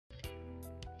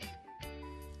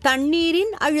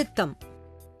தண்ணீரின் அழுத்தம்.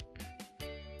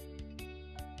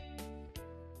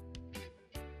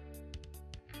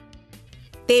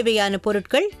 தேவையான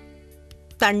பொருட்கள்: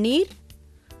 தண்ணீர்,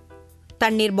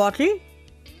 தண்ணீர் பாட்டில்,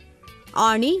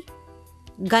 ஆணி,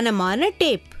 கனமான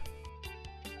டேப்.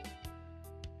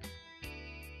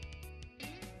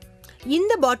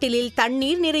 இந்த பாட்டிலில்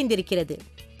தண்ணீர் நிறைந்திருக்கிறது.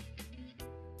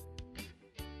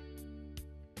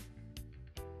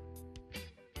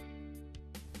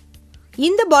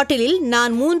 இந்த பாட்டிலில்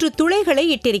நான் 3 துளைகளை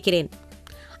இட்டிருக்கிறேன்.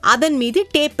 அதன் மீது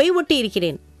டேப்பை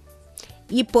ஒட்டியிருக்கிறேன்.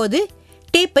 இப்போது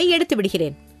டேப்பை எடுத்து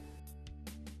விடுகிறேன்.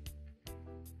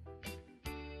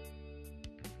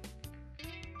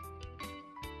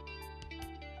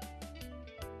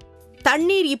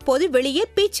 தண்ணீர் இப்போது வெளியே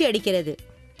பீச்சி அடிக்கிறது.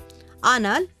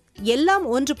 ஆனால் எல்லாம்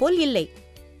ஒன்று போல் இல்லை.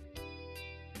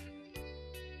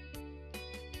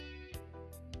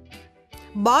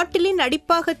 பாட்டிலின்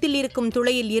அடிப்பாகத்தில் இருக்கும்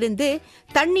துளையில் இருந்து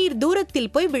தண்ணீர்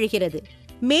தூரத்தில் போய் விழுகிறது.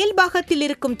 மேல் பாகத்தில்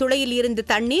இருக்கும் துளையில் இருந்து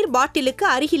தண்ணீர் பாட்டிலுக்கு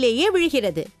அருகிலேயே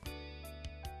விழுகிறது.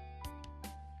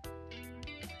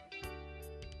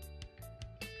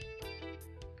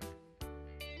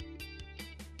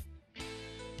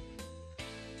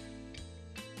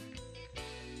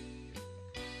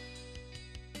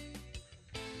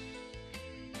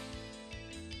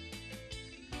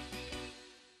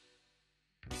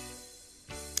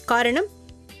 காரணம்,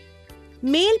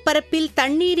 மேல் பரப்பில்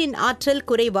தண்ணீரின் ஆற்றல்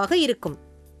குறைவாக இருக்கும்.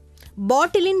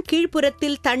 பாட்டிலின்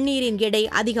கீழ்ப்புறத்தில் தண்ணீரின் எடை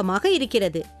அதிகமாக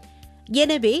இருக்கிறது.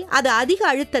 எனவே அது அதிக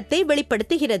அழுத்தத்தை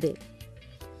வெளிப்படுத்துகிறது.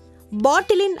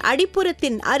 பாட்டிலின்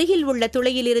அடிப்புறத்தின் அருகில் உள்ள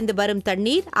துளையிலிருந்து வரும்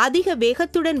தண்ணீர் அதிக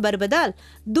வேகத்துடன் வருவதால்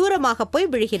தூரமாக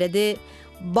போய் விழுகிறது.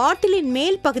 பாட்டிலின்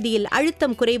மேல் பகுதியில்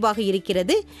அழுத்தம் குறைவாக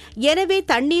இருக்கிறது. எனவே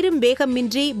தண்ணீரும்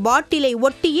வேகமின்றி பாட்டிலை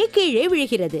ஒட்டியே கீழே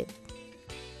விழுகிறது.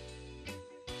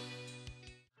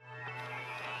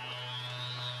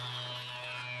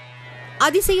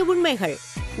 அதிசய உண்மைகள்.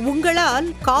 உங்களால்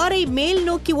காரை மேல்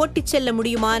நோக்கி ஓட்டிச் செல்ல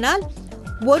முடியுமானால்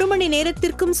 1 மணி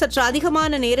நேரத்திற்கும் சற்று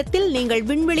அதிகமான நேரத்தில் நீங்கள்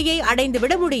விண்வெளியை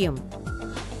அடைந்துவிட முடியும்.